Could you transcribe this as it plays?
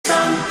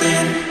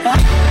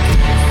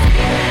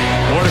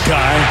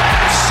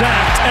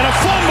sacked and a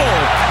fumble.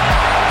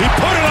 He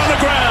put it on the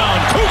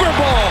ground. Cougar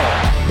ball.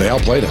 They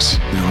outplayed us.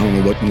 I don't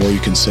know what more you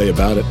can say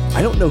about it.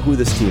 I don't know who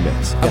this team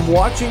is. I'm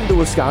watching the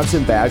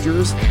Wisconsin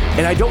Badgers,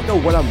 and I don't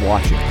know what I'm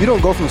watching. You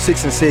don't go from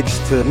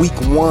 6-6 to week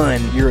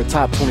 1, you're a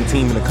top 20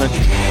 team in the country.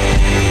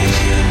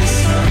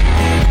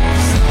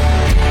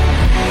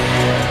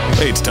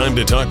 It's time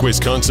to talk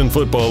Wisconsin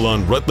football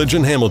on Rutledge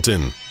and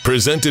Hamilton.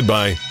 Presented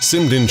by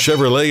Simden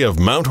Chevrolet of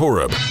Mount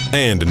Horeb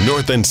and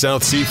North and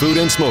South Seafood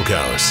and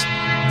Smokehouse.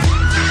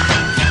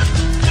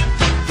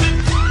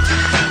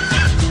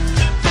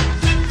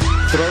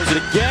 Throws it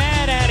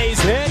again, and he's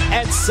hit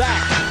and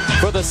sacked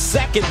for the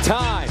second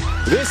time.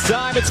 This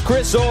time it's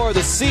Chris Orr,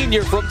 the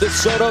senior from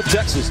DeSoto,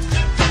 Texas.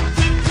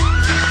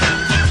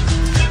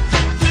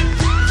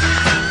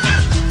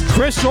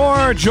 Chris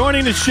Orr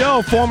joining the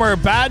show, former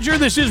Badger.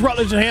 This is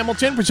Rutledge and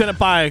Hamilton, presented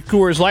by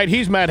Coors Light.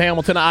 He's Matt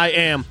Hamilton. I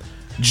am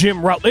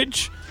Jim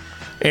Rutledge.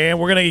 And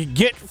we're going to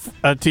get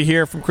to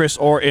hear from Chris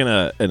Orr in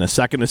a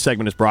second. This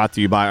segment is brought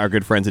to you by our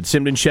good friends at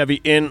Simden Chevy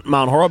in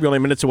Mount Horeb. You're only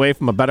minutes away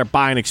from a better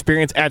buying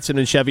experience at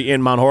Simden Chevy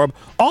in Mount Horeb.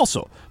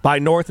 Also by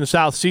North and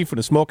South Seafood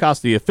and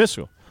Smokehouse, the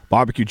official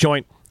barbecue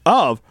joint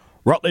of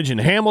Rutledge and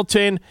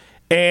Hamilton.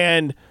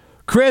 And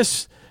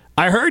Chris,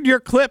 I heard your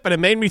clip, and it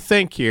made me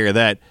think here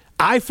that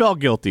I felt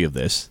guilty of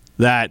this,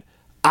 that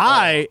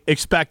I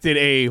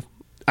expected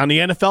on the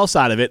NFL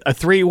side of it, a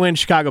 3-win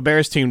Chicago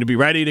Bears team to be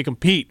ready to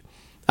compete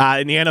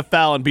in the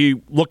NFL and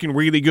be looking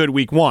really good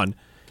week 1.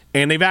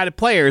 And they've added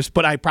players,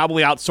 but I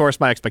probably outsourced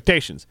my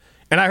expectations.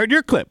 And I heard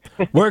your clip.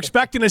 We're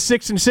expecting a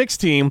 6-6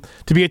 team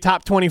to be a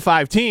top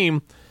 25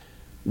 team.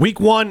 Week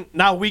 1,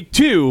 now week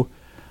 2.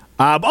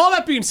 All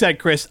that being said,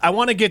 Chris, I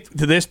want to get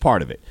to this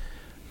part of it.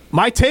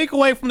 My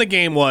takeaway from the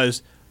game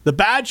was the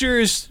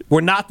Badgers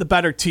were not the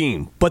better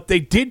team, but they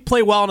did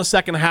play well in the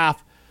second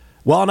half,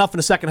 well enough in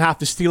the second half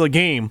to steal a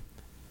game,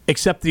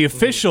 except the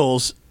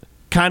officials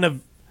kind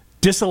of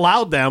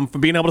disallowed them from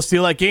being able to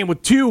steal that game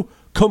with 2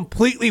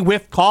 completely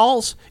whiffed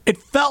calls. It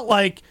felt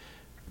like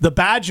the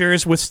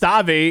Badgers with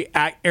Stave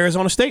at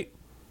Arizona State.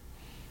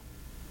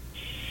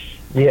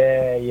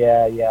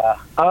 Yeah.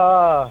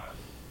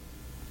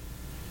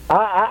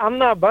 I'm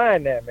not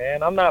buying that,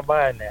 man. I'm not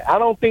buying that. I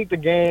don't think the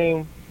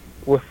game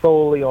was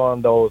solely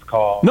on those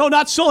calls. No,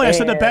 not solely. I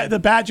said the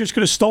Badgers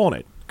could have stolen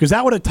it because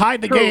that would have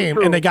tied the game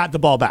and they got the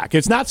ball back.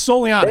 It's not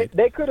solely on it.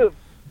 They could have.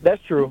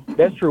 That's true.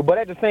 But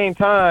at the same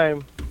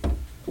time,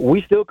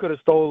 we still could have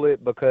stole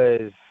it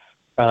because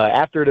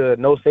after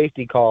the no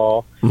safety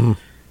call,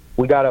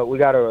 we got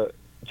a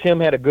Tim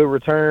had a good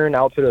return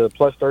out to the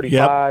plus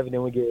 35, and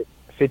then we get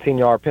a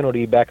 15-yard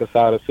penalty back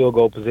aside of field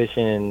goal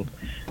position.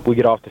 We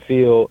get off the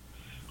field.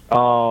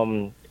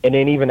 And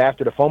then even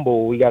after the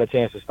fumble, we got a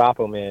chance to stop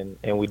them,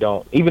 and we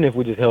don't, even if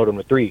we just held them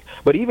to 3.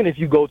 But even if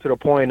you go to the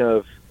point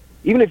of,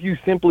 even if you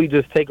simply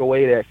just take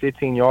away that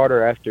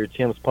 15-yarder after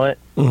Tim's punt,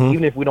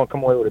 even if we don't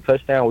come away with a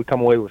touchdown, we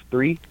come away with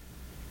 3,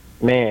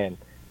 man,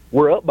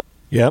 we're up.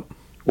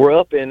 We're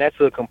up, and that's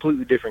a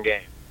completely different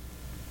game.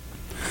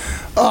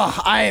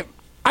 I'm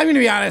going to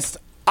be honest.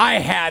 I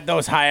had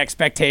those high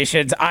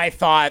expectations. I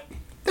thought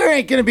there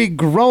ain't going to be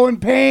growing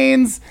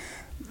pains.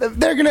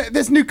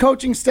 This new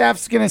coaching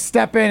staff's gonna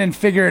step in and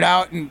figure it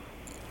out, and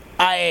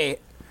I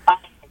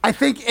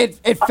think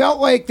it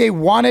felt like they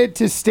wanted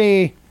to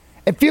stay.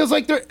 It feels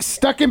like they're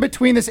stuck in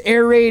between this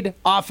air raid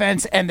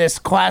offense and this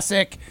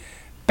classic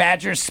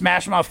Badgers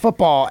smash mouth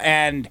football,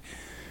 and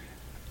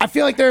I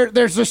feel like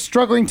they're just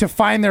struggling to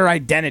find their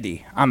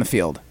identity on the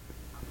field.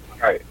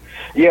 Right.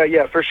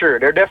 Yeah, for sure.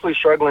 They're definitely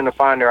struggling to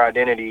find their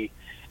identity,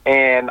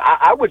 and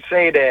I would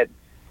say that,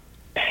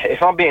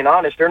 if I'm being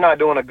honest, they're not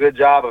doing a good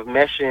job of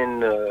meshing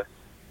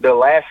the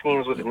last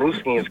schemes with the new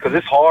schemes, because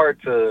it's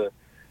hard to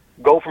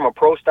go from a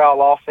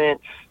pro-style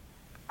offense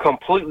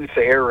completely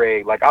to air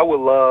raid. Like, I would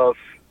love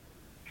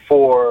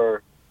to,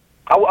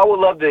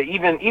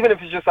 even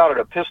if it's just out of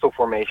the pistol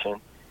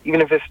formation, even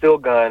if it's still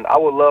gun, I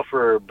would love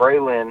for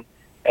Braylon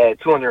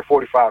at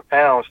 245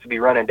 pounds to be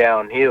running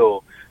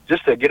downhill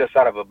just to get us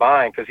out of a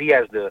bind, because he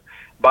has the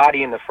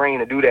body and the frame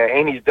to do that,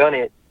 and he's done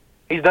it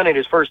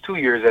his first 2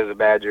 years as a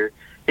Badger.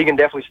 He can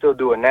definitely still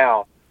do it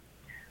now.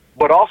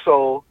 But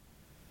also,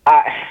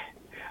 I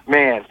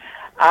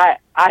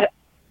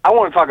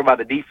want to talk about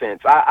the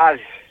defense. I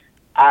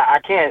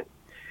can't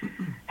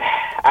 –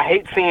 I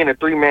hate seeing a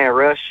 3-man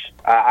rush.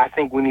 I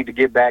think we need to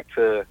get back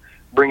to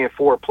bringing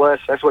 4+.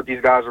 That's what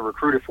these guys are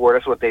recruited for.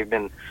 That's what they've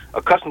been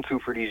accustomed to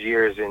for these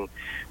years. And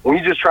when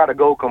you just try to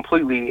go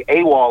completely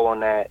AWOL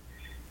on that,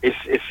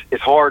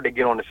 it's hard to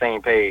get on the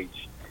same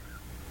page.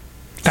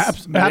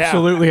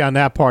 Absolutely on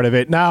that part of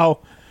it. Now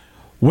 –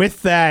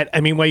 with that,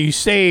 I mean, when you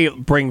say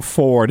bring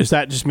 4, does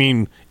that just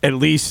mean at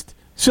least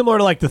similar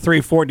to like the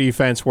 3-4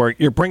 defense where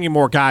you're bringing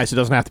more guys? It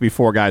doesn't have to be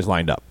 4 guys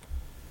lined up.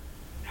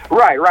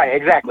 Right,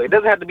 exactly. It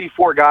doesn't have to be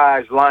 4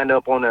 guys lined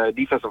up on the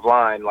defensive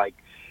line. Like,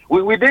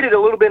 we did it a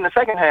little bit in the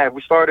second half.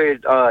 We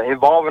started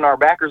involving our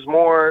backers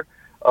more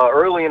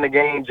early in the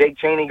game. Jake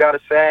Chaney got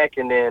a sack,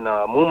 and then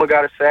Muma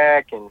got a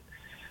sack, and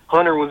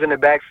Hunter was in the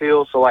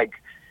backfield. So,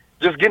 like,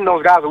 just getting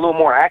those guys a little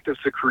more active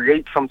to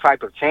create some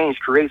type of change,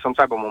 create some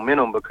type of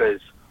momentum, because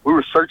we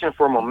were searching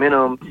for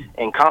momentum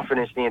and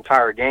confidence the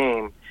entire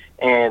game,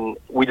 and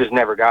we just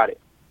never got it.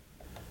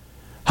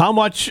 How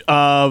much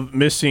of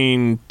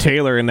missing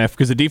Taylor in that,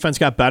 because the defense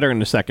got better in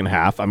the second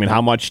half, I mean,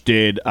 how much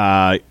did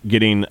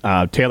getting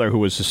Taylor, who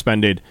was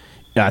suspended,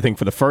 I think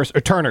for the first, or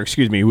Turner,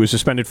 excuse me, who was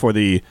suspended for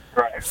the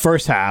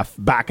first half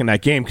back in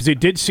that game? Because it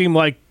did seem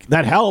like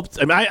that helped.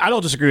 I mean, I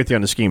don't disagree with you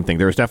on the scheme thing.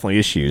 There was definitely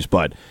issues,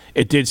 but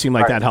it did seem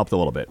like that helped a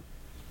little bit.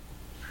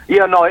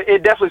 Yeah, no,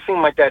 it definitely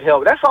seemed like that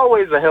helped. That's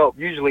always a help,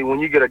 usually, when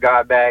you get a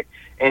guy back.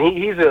 And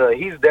he's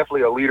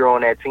definitely a leader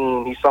on that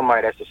team. He's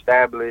somebody that's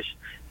established.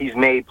 He's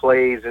made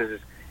plays his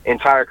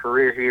entire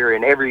career here,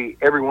 and every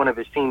one of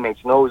his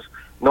teammates knows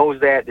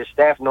that. The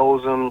staff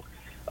knows him.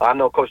 I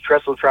know Coach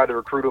Tressel tried to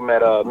recruit him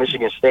at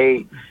Michigan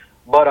State.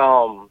 But,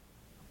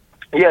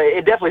 yeah,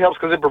 it definitely helps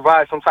because it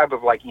provides some type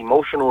of, like,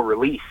 emotional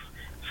relief.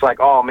 It's like,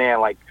 oh,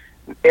 man, like,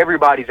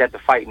 everybody's at the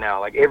fight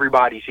now. Like,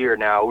 everybody's here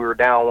now. We were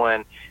down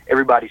one.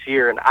 Everybody's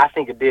here. And I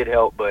think it did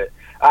help. But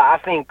I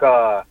think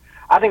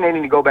they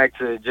need to go back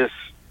to just,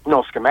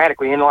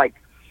 schematically. And, like,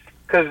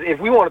 because if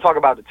we want to talk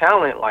about the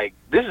talent, like,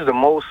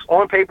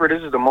 on paper,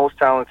 this is the most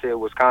talented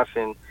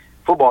Wisconsin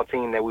football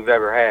team that we've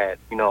ever had.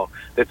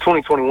 The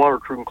 2021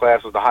 recruiting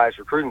class was the highest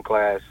recruiting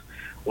class,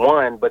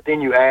 but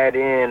then you add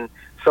in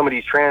some of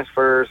these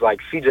transfers like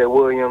C.J.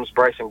 Williams,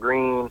 Bryson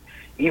Green,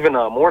 even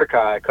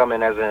Mordecai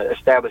coming as an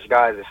established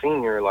guy as a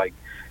senior. Like,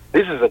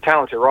 this is a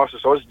talented roster,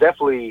 so it's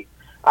definitely,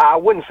 I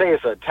wouldn't say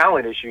it's a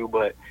talent issue,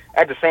 but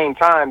at the same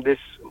time, this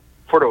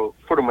for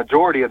the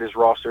majority of this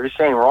roster, this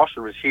same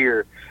roster was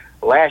here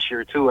last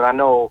year too, and I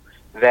know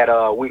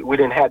that we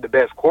didn't have the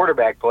best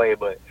quarterback play,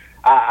 but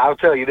I'll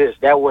tell you this,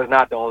 that was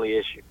not the only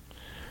issue.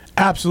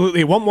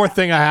 Absolutely. One more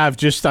thing I have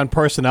just on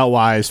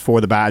personnel-wise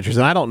for the Badgers,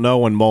 and I don't know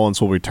when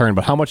Mullins will return,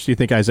 but how much do you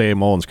think Isaiah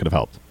Mullins could have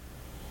helped?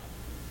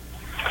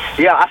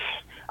 Yeah,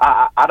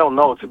 I don't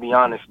know, to be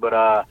honest, but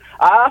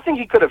I think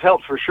he could have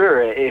helped for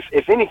sure.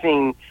 If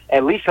anything,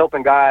 at least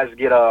helping guys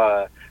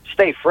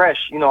stay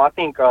fresh. I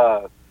think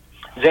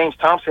James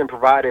Thompson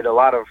provided a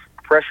lot of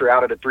pressure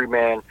out of the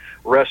three-man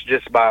rush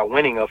just by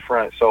winning up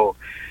front. So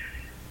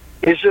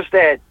it's just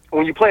that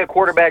when you play a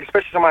quarterback,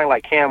 especially somebody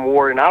like Cam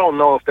Ward, and I don't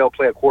know if they'll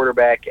play a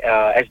quarterback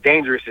as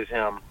dangerous as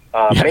him.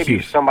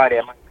 Maybe somebody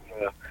that might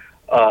be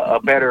a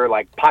better,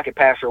 like, pocket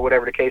passer or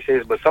whatever the case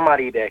is, but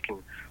somebody that can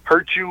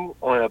hurt you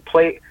on a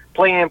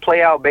play-in,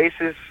 play-out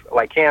basis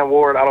like Cam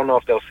Ward. I don't know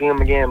if they'll see him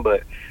again,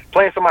 but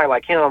playing somebody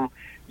like him,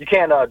 you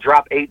can't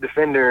drop 8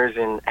 defenders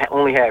and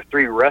only have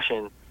 3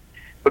 rushing,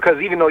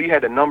 because even though you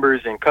had the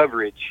numbers and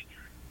coverage,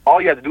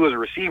 all you have to do as a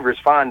receiver is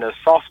find a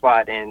soft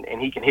spot and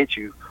he can hit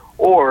you.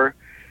 Or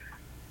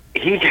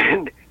he's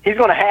going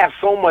to have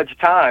so much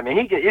time, and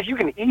if you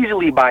can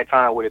easily buy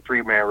time with a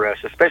 3-man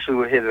rush, especially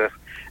with his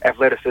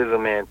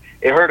athleticism, and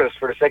it hurt us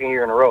for the second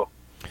year in a row.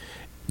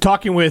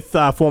 Talking with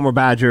former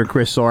Badger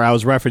Chris Orr, I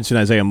was referencing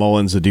Isaiah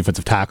Mullins, the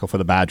defensive tackle for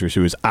the Badgers,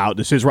 who is out.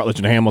 This is Rutledge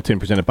and Hamilton,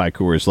 presented by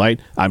Coors Light.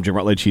 I'm Jim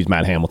Rutledge. He's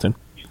Matt Hamilton.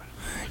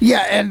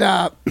 Yeah,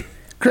 and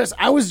Chris,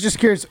 I was just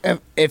curious,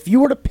 if you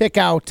were to pick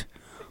out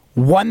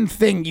one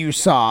thing you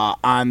saw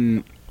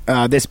on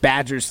this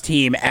Badgers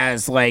team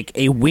as like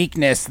a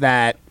weakness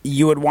that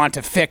you would want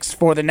to fix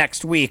for the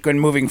next week and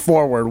moving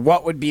forward,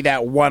 what would be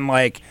that one,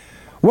 like,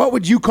 what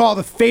would you call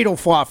the fatal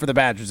flaw for the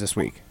Badgers this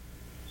week?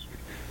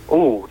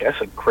 Oh, that's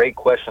a great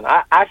question.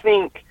 I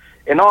think,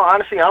 in all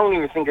honesty, I don't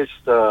even think it's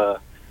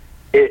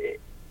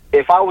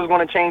if I was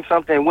going to change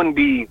something, it wouldn't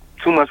be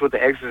too much with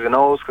the X's and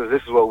O's, because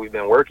this is what we've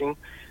been working.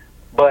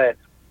 But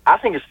I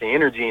think it's the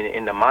energy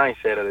and the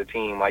mindset of the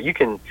team. Like, you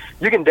can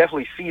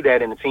definitely see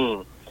that in the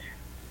team.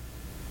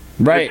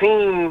 Right. The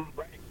team,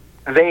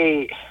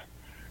 they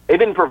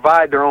didn't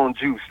provide their own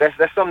juice. That's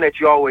something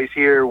that you always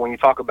hear when you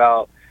talk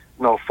about,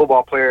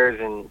 football players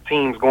and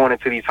teams going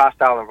into these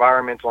hostile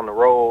environments on the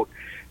road.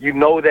 You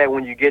know that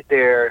when you get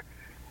there,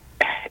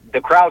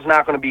 the crowd's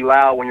not going to be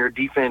loud when your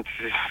defense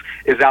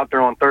is out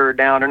there on third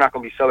down. They're not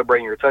going to be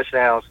celebrating your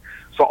touchdowns.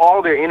 So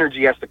all their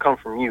energy has to come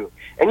from you.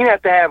 And you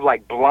have to have,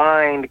 like,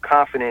 blind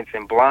confidence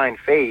and blind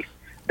faith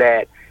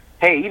that,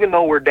 hey, even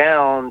though we're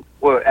down,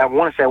 well, I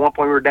want to say at one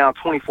point we were down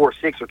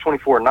 24-6 or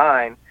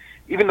 24-9,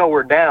 even though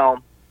we're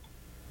down,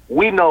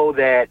 we know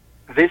that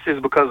this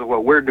is because of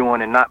what we're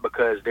doing and not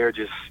because they're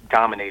just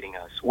dominating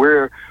us.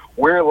 We're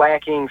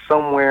lacking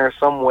somewhere,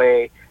 some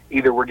way.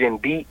 Either we're getting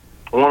beat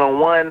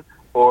one-on-one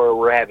or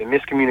we're having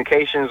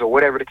miscommunications or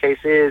whatever the case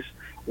is.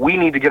 We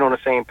need to get on the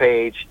same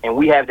page, and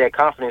we have that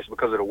confidence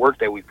because of the work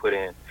that we put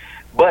in.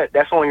 But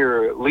that's on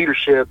your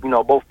leadership,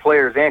 both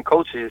players and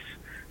coaches,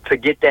 to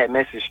get that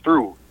message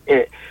through.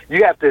 That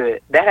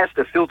has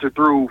to filter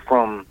through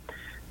from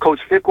Coach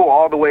Fickell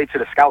all the way to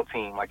the scout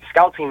team. Like, the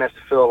scout team has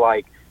to feel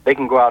like they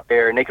can go out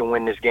there and they can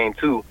win this game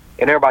too,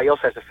 and everybody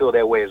else has to feel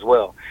that way as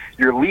well.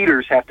 Your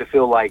leaders have to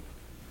feel like,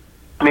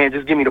 man,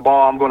 just give me the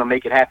ball, I'm going to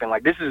make it happen.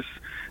 Like,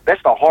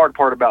 that's the hard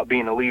part about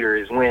being a leader,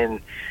 is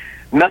when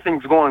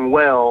nothing's going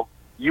well,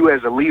 you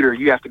as a leader,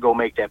 you have to go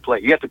make that play.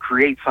 You have to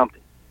create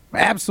something.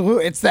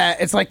 Absolutely.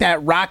 It's like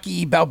that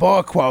Rocky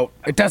Balboa quote.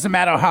 It doesn't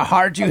matter how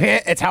hard you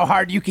hit, it's how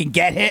hard you can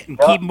get hit and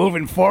keep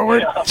moving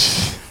forward. Yeah.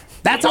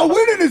 That's how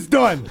winning is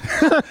done.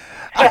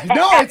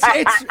 No,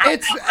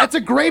 it's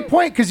a great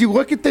point because you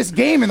look at this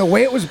game and the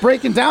way it was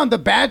breaking down, the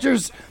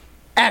Badgers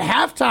at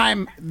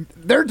halftime,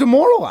 they're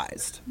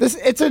demoralized.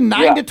 It's a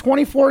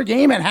 9-24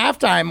 game at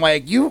halftime.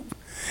 Like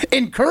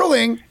in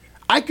curling,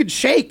 I could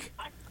shake.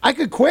 I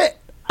could quit.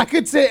 I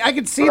could see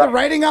the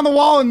writing on the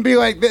wall and be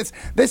like,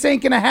 this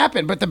ain't gonna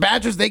happen. But the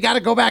Badgers, they got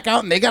to go back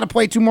out and they got to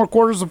play 2 more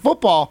quarters of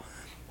football.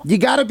 You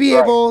got to be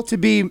able to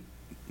be.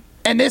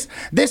 And this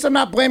I'm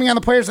not blaming on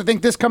the players. I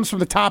think this comes from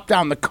the top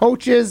down. The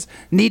coaches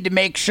need to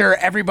make sure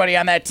everybody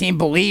on that team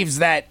believes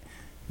that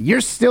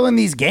you're still in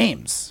these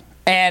games.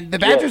 And the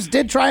Badgers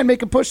did try and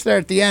make a push there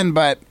at the end,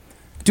 but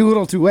too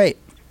little, too late.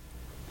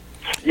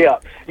 Yeah,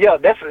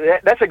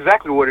 that's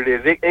exactly what it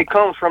is. It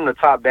comes from the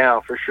top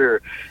down for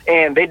sure.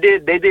 And they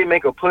did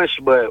make a push,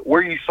 but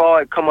where you saw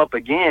it come up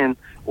again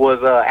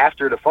was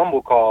after the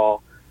fumble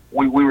call.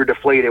 We were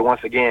deflated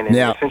once again,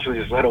 and essentially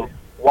just let them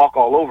walk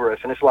all over us.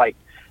 And it's like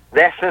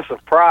that sense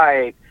of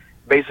pride,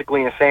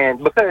 basically, in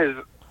saying, because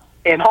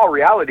in all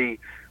reality,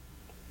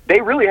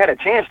 they really had a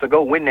chance to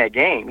go win that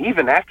game.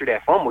 Even after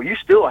that fumble, you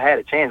still had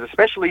a chance,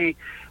 especially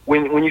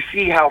when you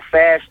see how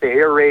fast the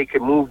air raid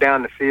could move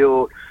down the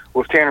field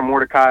with Tanner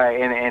Mordecai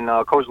and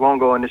Coach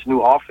Longo and this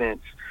new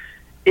offense.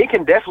 It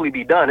can definitely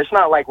be done. It's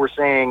not like we're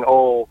saying,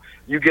 oh,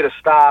 you get a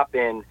stop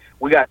and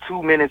we got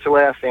 2 minutes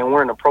left and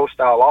we're in a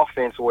pro-style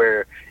offense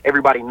where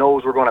everybody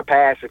knows we're going to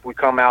pass if we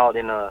come out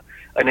in an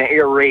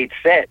air raid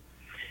set.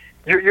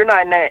 You're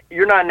not in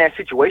that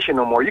situation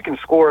no more. You can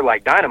score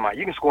like dynamite.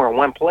 You can score in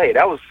one play.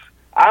 That was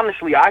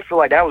honestly, I feel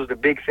like that was the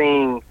big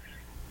thing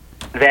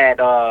that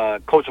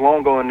Coach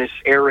Longo and this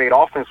air raid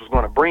offense was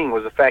going to bring,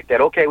 was the fact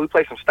that, okay, we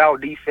play some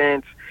stout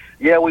defense.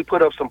 Yeah, we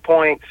put up some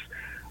points,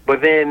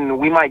 but then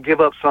we might give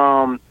up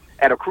some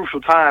at a crucial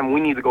time. We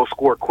need to go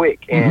score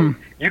quick, and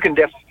you can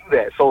definitely do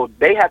that. So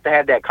they have to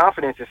have that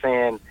confidence in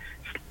saying,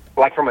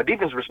 like from a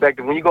defense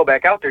perspective, when you go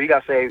back out there, you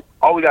got to say,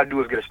 all we got to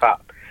do is get a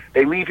stop.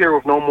 They leave here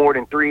with no more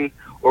than 3,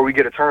 or we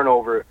get a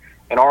turnover,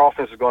 and our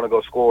offense is going to go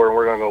score, and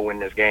we're going to go win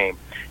this game.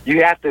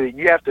 You have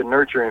to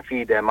nurture and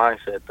feed that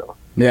mindset, though.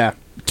 Yeah.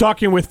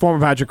 Talking with former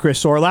Badger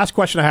Chris Orr, last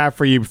question I have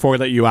for you before we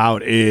let you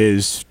out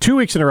is 2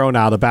 weeks in a row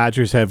now the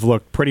Badgers have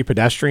looked pretty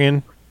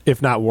pedestrian,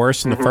 if not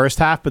worse, in the first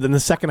half. But then the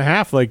second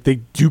half, like, they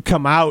do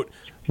come out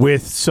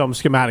with some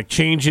schematic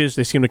changes.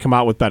 They seem to come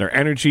out with better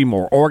energy,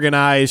 more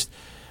organized.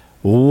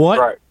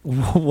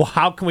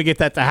 How can we get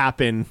that to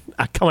happen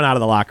coming out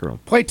of the locker room?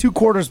 Play 2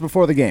 quarters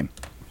before the game.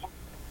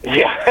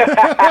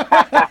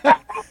 Yeah.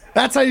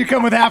 That's how you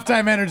come with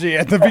halftime energy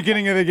at the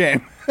beginning of the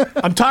game.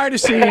 I'm tired of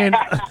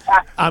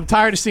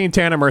seeing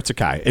Tanner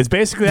Mordecai. It's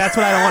basically that's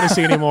what I don't want to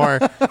see anymore.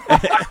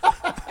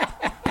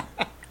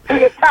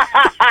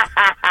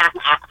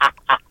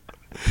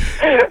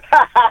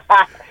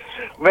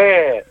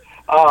 Man,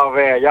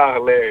 y'all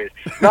hilarious.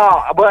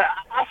 No, but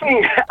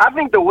I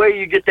think the way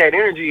you get that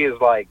energy is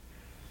like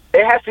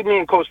it has to be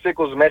in Coach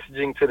Fickell's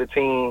messaging to the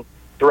team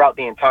throughout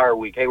the entire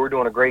week. Hey, we're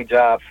doing a great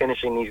job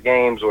finishing these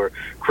games or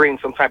creating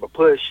some type of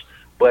push,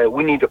 but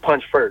we need to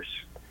punch first.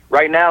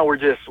 Right now, we're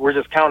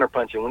just counter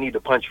punching. We need to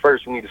punch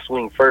first. We need to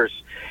swing first,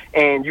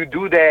 and you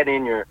do that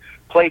in your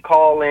play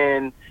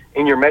calling,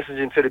 in your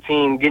messaging to the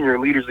team, getting your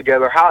leaders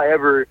together.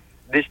 However,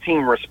 this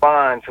team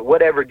responds,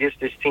 whatever gets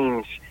this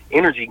team's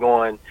energy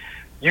going,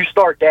 you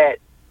start that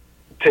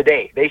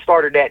today. They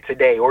started that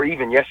today, or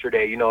even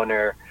yesterday. In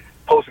their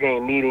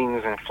post-game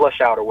meetings and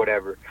flush out or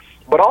whatever.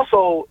 But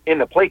also in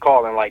the play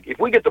calling, like if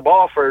we get the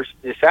ball first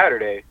this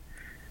Saturday,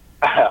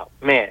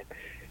 man.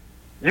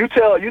 You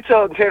tell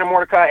Tanner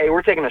Mordecai, hey,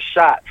 we're taking a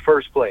shot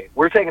first play.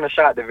 We're taking a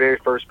shot the very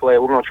first play.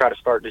 We're going to try to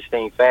start this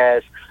thing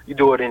fast. You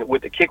do it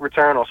with the kick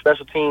return on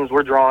special teams.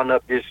 We're drawing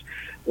up this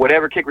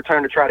whatever kick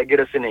return to try to get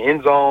us in the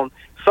end zone,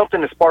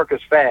 something to spark us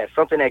fast,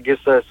 something that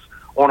gets us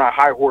on our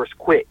high horse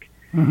quick.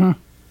 Mm-hmm.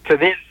 To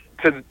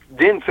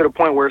the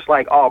point where it's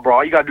like, oh, bro,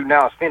 all you got to do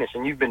now is finish,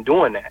 and you've been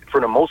doing that for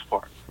the most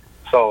part.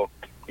 So,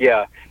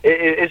 yeah,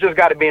 it's just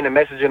got to be in the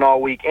messaging all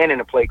week and in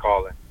the play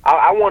calling.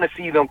 I want to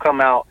see them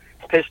come out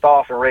pissed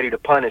off and ready to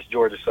punish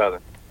Georgia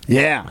Southern.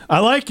 Yeah, I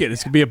like it.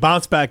 It's going to be a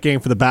bounce-back game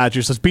for the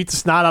Badgers. Let's beat the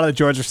snot out of the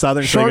Georgia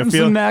Southern. Shorten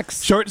some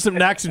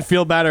necks and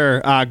feel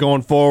better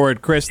going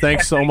forward. Chris,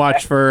 thanks so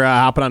much for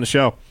hopping on the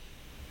show.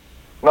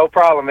 No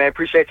problem, man.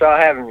 Appreciate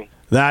y'all having me.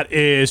 That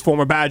is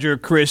former Badger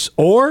Chris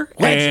Orr,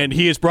 and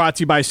he is brought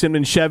to you by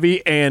Simon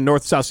Chevy and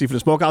North and South Seafood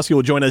and Smokehouse. He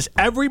will join us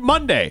every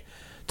Monday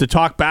to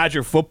talk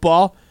Badger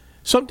football.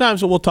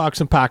 Sometimes we'll talk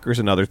some Packers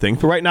and other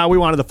things, but right now we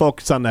wanted to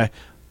focus on the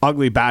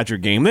ugly Badger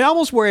game. They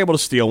almost were able to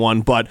steal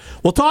one, but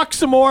we'll talk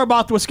some more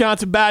about the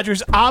Wisconsin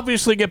Badgers.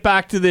 Obviously, get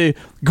back to the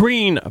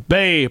Green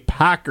Bay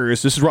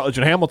Packers. This is Rutledge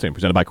and Hamilton,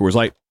 presented by Coors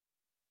Light.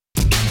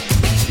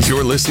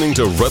 You're listening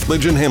to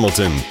Rutledge and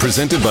Hamilton,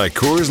 presented by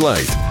Coors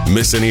Light.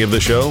 Miss any of the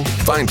show?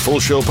 Find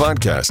full show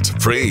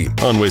podcasts free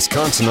on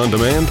Wisconsin On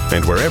Demand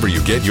and wherever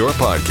you get your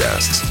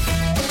podcasts.